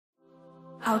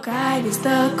Our guide is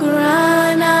the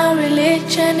Quran, our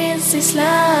religion is Islam.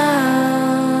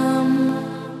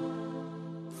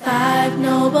 5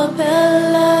 noble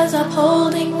pillars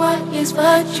upholding what is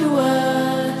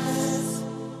virtuous.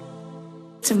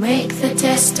 To make the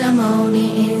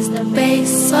testimony is the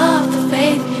base of the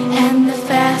faith, and the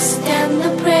fast and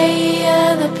the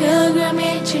prayer, the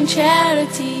pilgrimage and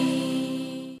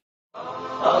charity.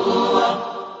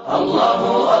 Allah,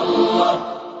 Allahu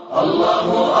Allah,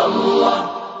 Allahu Allah,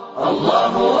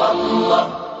 Allahu Allah,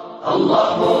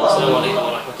 Allahu Allah. Assalamu alaikum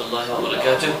wa rahmatullahi wa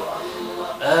barakatuh.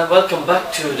 Welcome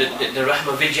back to the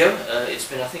Rahmah video. It's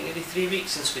been, I think, nearly 3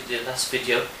 weeks since we did the last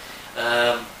video.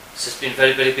 So it's been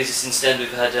very busy since then.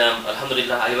 We've had,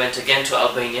 alhamdulillah, I went again to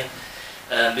Albania.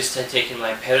 This time taking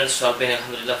my parents to Albania,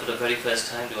 alhamdulillah, for the very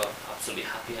first time. They were absolutely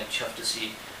happy and chuffed to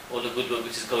see all the good work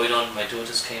which is going on. My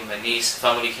daughters came, my niece,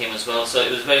 family came as well. So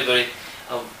it was very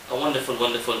a wonderful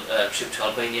trip to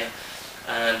Albania.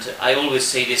 And I always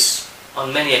say this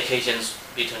on many occasions,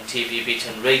 be it on TV, be it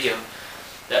on radio,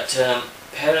 that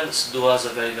parents' du'as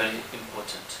are very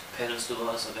important. Parents'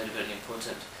 du'as are very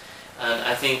important. And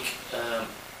I think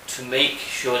to make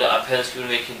sure that our parents will be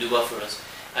making du'a for us,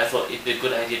 I thought it'd be a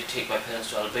good idea to take my parents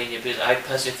to Albania, because I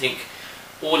personally think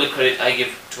all the credit I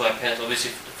give to my parents,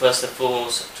 obviously first and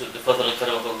foremost to the fadl and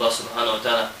karam of Allah subhanahu wa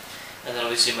ta'ala, and then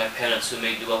obviously my parents who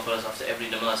make du'a for us after every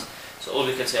namaz. So all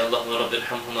we can say, Allahumma rabbi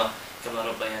irhamhuma kama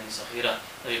rabbayani saghira,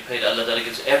 and we pray that Allah ta'ala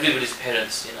gives everybody's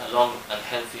parents a long and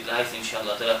healthy life,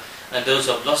 inshallah ta'ala, and those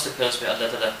who have lost their parents, may Allah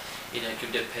ta'ala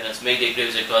give their parents, make their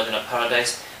graves a garden of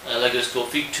paradise, and Allah gives us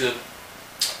tawfiq to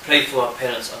pray for our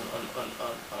parents on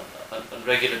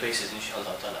regular basis,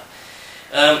 inshallah ta'ala.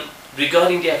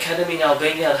 Regarding the academy in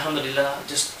Albania, alhamdulillah,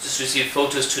 just received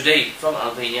photos today from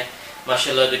Albania.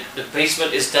 Mashallah, the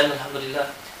basement is done, alhamdulillah.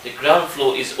 The ground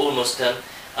floor is almost done,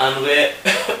 and where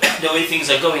the way things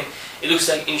are going, it looks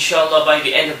like inshallah by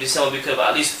the end of December we could have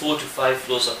at least 4 to 5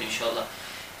 floors up, inshallah.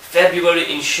 February,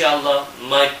 inshallah,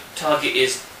 my target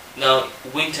is, now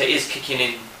winter is kicking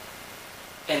in,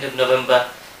 end of November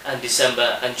and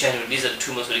December and January. These are the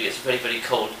 2 months where it gets very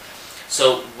cold.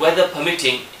 So weather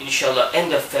permitting, inshallah,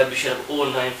 end of Feb we should have all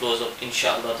 9 floors up,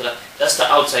 inshallah. That's the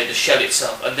outside, the shell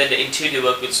itself, and then the interior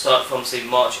work will start from, say,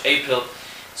 March, April.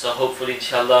 So hopefully,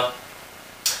 inshallah.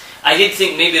 I did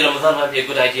think maybe Ramadan might be a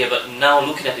good idea, but now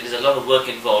looking at it, there's a lot of work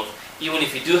involved. Even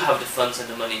if you do have the funds and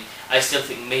the money, I still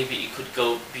think maybe it could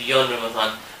go beyond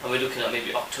Ramadan, and we're looking at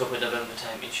maybe October, November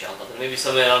time, inshallah. Maybe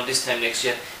somewhere around this time next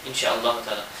year, inshallah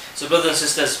ta'ala. So brothers and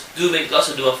sisters, do make lots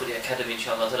of dua for the academy,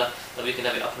 inshallah ta'ala, that we can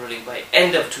have it up and running by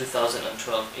end of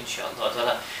 2012, inshallah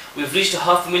ta'ala. We've reached a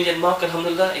 500,000 mark,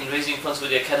 alhamdulillah, in raising funds for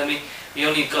the academy. We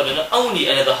only got only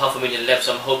another 500,000 left,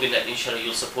 so I'm hoping that inshallah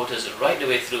you'll support us right the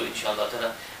way through, inshallah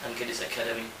ta'ala, and get this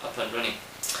academy up and running.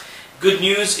 Good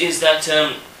news is that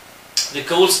the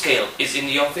gold scale is in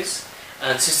the office,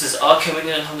 and sisters are coming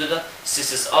in, alhamdulillah.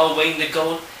 Sisters are weighing the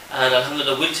gold, and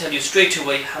alhamdulillah we'll tell you straight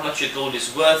away how much your gold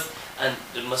is worth, and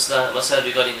the masala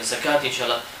regarding the zakat,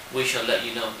 inshallah, we shall let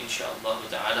you know, inshallah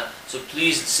ta'ala. So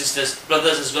please, sisters,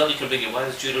 brothers as well, you can bring your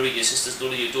wife's jewellery, your sister's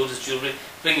jewellery, your daughter's jewellery,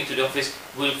 bring it to the office.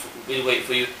 We'll wait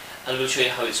for you, and we'll show you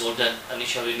how it's all done, and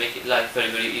inshallah we'll make it life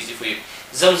very easy for you.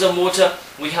 Zamzam water,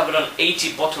 we have around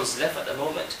 80 bottles left at the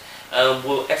moment.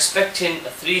 We're expecting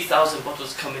 3,000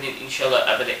 bottles coming in, inshallah,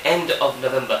 at the end of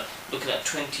November, looking at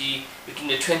between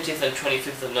the 20th and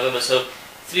 25th of November. So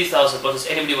 3,000 bottles.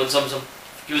 Anybody wants Zamzam,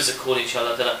 give us a call,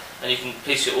 inshallah ta'ala, and you can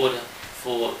place your order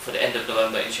for the end of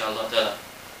November, inshallah ta'ala.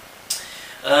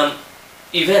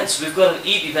 Events, we've got an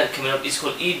Eid event coming up. It's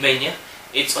called Eid Mania.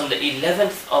 It's on the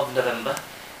 11th of November.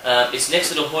 It's next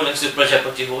to the hall, next to the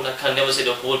Prajapati hall. I can never say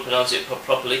the hall, pronounce it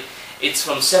properly. It's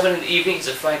from 7 in the evening, it's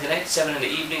a Friday night, 7 in the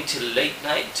evening till late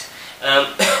night.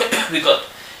 We got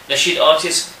Nasheed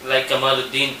artists like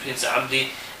Kamaluddin, Prince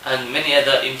Abdi, and many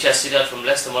other Imtiaz Sidat from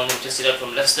Leicester, Imtiaz Sidat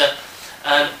from Leicester.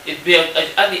 And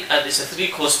it's a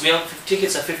 3-course meal.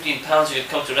 Tickets are £15. You can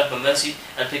come to Rahmah Mercy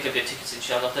and pick up your tickets,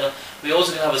 inshallah. We're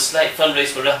also going to have a slight fundraise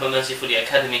for Rahmah Mercy for the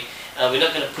academy. We're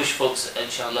not going to push folks,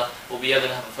 inshallah, but we are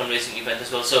going to have a fundraising event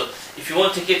as well. So if you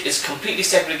want a ticket, it's completely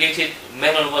segregated,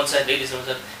 men on one side, ladies on one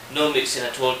side, no mixing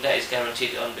at all. That is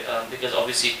guaranteed, because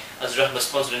obviously as Rahmah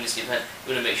sponsoring this event,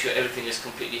 we're going to make sure everything is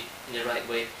completely in the right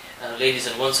way. Ladies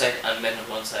on one side and men on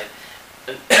one side.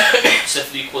 It's a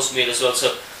 3-course meal as well. So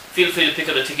feel free to pick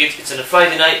up the ticket. It's on a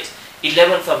Friday night,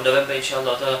 11th of November,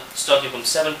 inshallah, starting from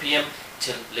 7 PM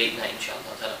till late night,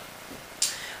 inshallah.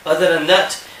 Other than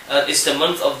that, it's the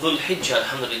month of Dhul Hijjah,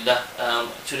 alhamdulillah.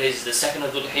 Today is the 2nd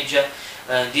of Dhul Hijjah.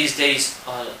 These days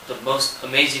are the most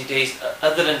amazing days,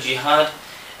 other than jihad,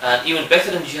 and even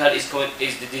better than jihad is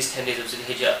these 10 days of Dhul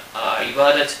Hijjah,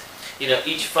 ibadat.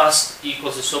 each fast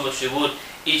equals to so much reward.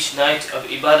 Each night of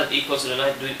ibadat equals to the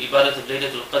night doing ibadat of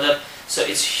Laylatul Qadr. So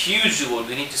it's huge reward.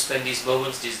 We need to spend these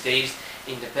moments, these days,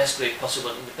 in the best way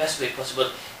possible.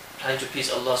 Trying to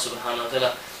please Allah subhanahu wa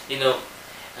ta'ala.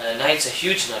 Night's a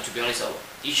huge night, to be honest.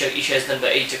 Isha is done by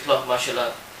 8 o'clock,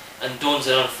 mashallah, and dawn's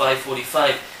around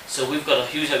 5:45. So we've got a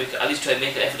huge night. We can at least try and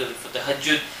make an effort for the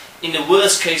Tahajjud. In the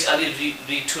worst case, I'll read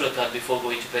 2 rakat before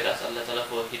going to bed. Ask Allah ta'ala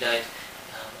for hidayat,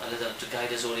 Allah ta'ala to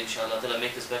guide us all, inshallah ta'ala,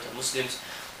 make us better Muslims.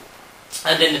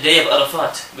 And then the day of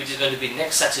Arafat, which is going to be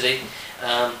next Saturday,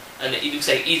 and it looks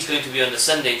like Eid's going to be on the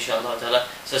Sunday, inshallah ta'ala.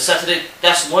 So Saturday,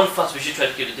 that's one fast we should try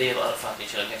to give the day of Arafat,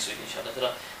 inshallah, next week, inshallah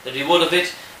ta'ala. The reward of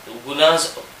it, the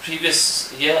gunas of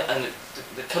previous year and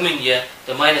the coming year,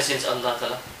 the minor sins, Allah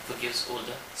ta'ala forgives all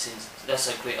the sins. So that's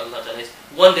how great Allah ta'ala is.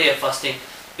 One day of fasting.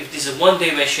 If this is one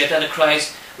day where shaitan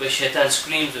cries, where shaitan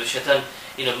screams, where shaitan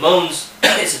moans,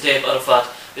 it's a day of Arafat.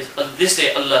 This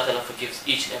day Allah ta'ala forgives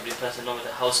each and every person, no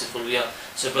matter how sinful we are.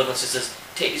 So brothers and sisters,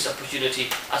 take this opportunity,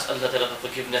 ask Allah ta'ala for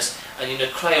forgiveness, and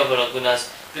cry over our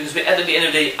gunas. Because at the end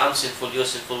of the day, I'm sinful, you're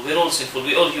sinful, we're all sinful,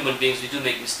 we're all human beings, we do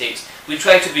make mistakes. We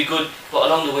try to be good, but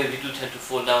along the way we do tend to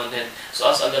fall now and then. So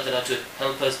ask Allah ta'ala to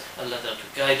help us, Allah ta'ala to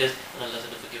guide us, and Allah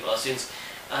ta'ala to forgive our sins.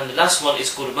 And the last one is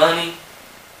Qurbani.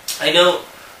 I know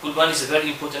Qurbani is a very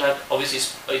important act. Obviously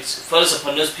it's first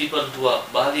upon those people who are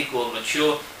baligh, who are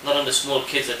mature, not on the small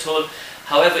kids at all.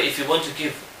 However, if you want to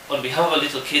give on behalf of our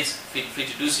little kids, feel free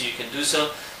to do so, you can do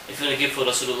so. If you want to give for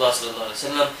Rasulullah sallallahu alaihi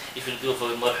wasallam, if you want to do it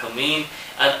for Marhameen,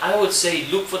 and I would say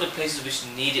look for the places which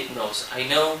need it most. I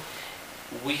know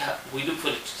we look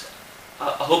for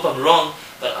I hope I'm wrong,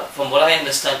 but from what I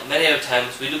understand, many other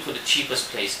times we look for the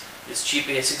cheapest place. It's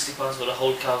cheaper here, £60 for the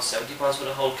whole cow, £70 for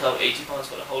the whole cow, £80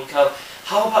 for the whole cow.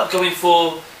 How about going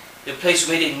for the place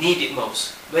where they need it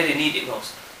most? Where they need it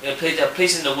most. There are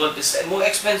places in the world that's more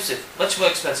expensive, much more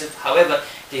expensive. However,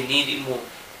 they need it more.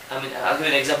 I mean, I'll give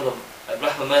you an example of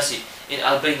Rahma Mercy in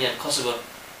Albania and Kosovo,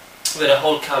 where the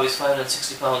whole cow is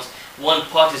 £560. One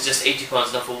part is just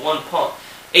 £80 now for one part.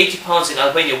 £80 in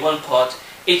Albania, one part.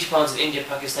 £80 in India,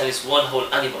 Pakistan is one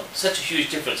whole animal. Such a huge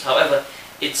difference. However,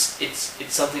 it's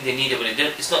something they need over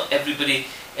there. It's not everybody's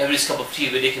cup of tea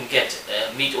where they can get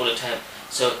meat all the time.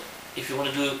 So if you want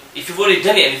to do, if you've already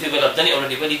done it and if you've done it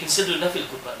already, well, you can still do nafil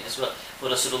qurbani as well for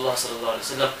Rasulullah sallallahu alaihi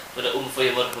wasallam, for the for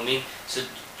your marhameen. So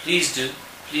please do.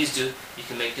 You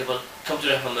can make double. Come to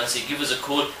Rahma Mercy, give us a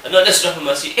call, and not just Rahma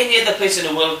Mercy, any other place in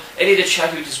the world, any other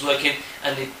charity which is working,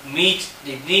 and they need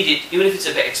it, even if it's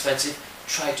a bit expensive.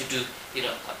 Try to do,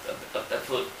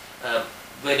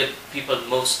 where the people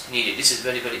most need it. This is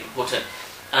very, very important.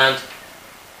 And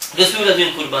those people that are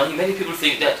doing Qurbani, many people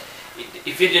think that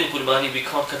if we're doing Qurbani, we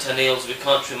can't cut our nails, we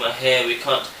can't trim our hair, we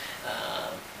can't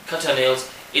cut our nails.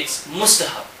 It's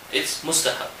mustahab. It's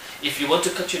mustahab. If you want to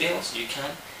cut your nails, you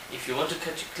can. If you want to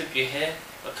clip your hair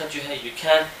or cut your hair, you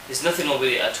can. There's nothing wrong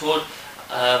with it at all.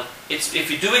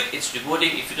 If you do it, it's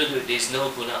rewarding. If you don't do it, there's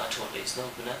no guna at all. There's no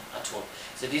guna at all.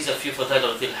 So these are a few fadail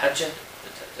of Dhul Hajjah.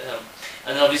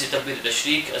 And I'll visit Takbir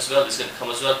al-Tashriq as well, it's going to come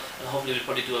as well, and hopefully we'll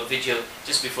probably do a video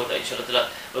just before that, inshallah ta'ala.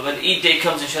 But when Eid day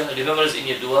comes, inshallah, remember us in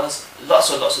your du'as, lots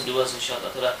of du'as,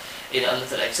 inshallah ta'ala. Allah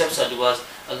ta'ala accepts our du'as,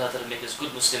 Allah ta'ala make us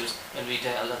good Muslims, and we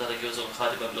die, Allah ta'ala gives us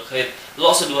al-khatima bil-khair.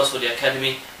 Lots of du'as for the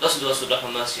academy, lots of du'as for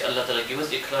Rahma Mercy, Allah ta'ala give us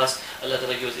the ikhlas, Allah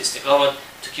ta'ala give us istiqamah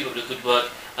to keep up the good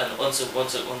work. And once again,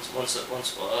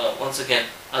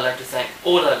 I'd like to thank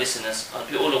all our listeners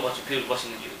and all of people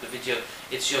watching the video.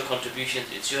 It's your contributions,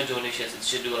 it's your donations,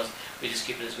 it's your du'as. We just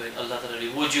keep it going. Allah ta'ala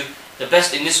reward you the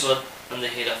best in this world and the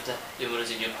hereafter. Remember us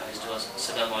in your pious du'as.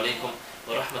 Assalamu alaikum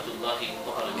wa rahmatullahi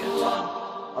wa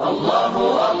barakatuh.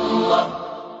 Allahu Allah,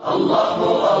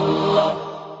 Allahu Allah,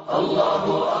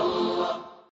 Allahu Allah.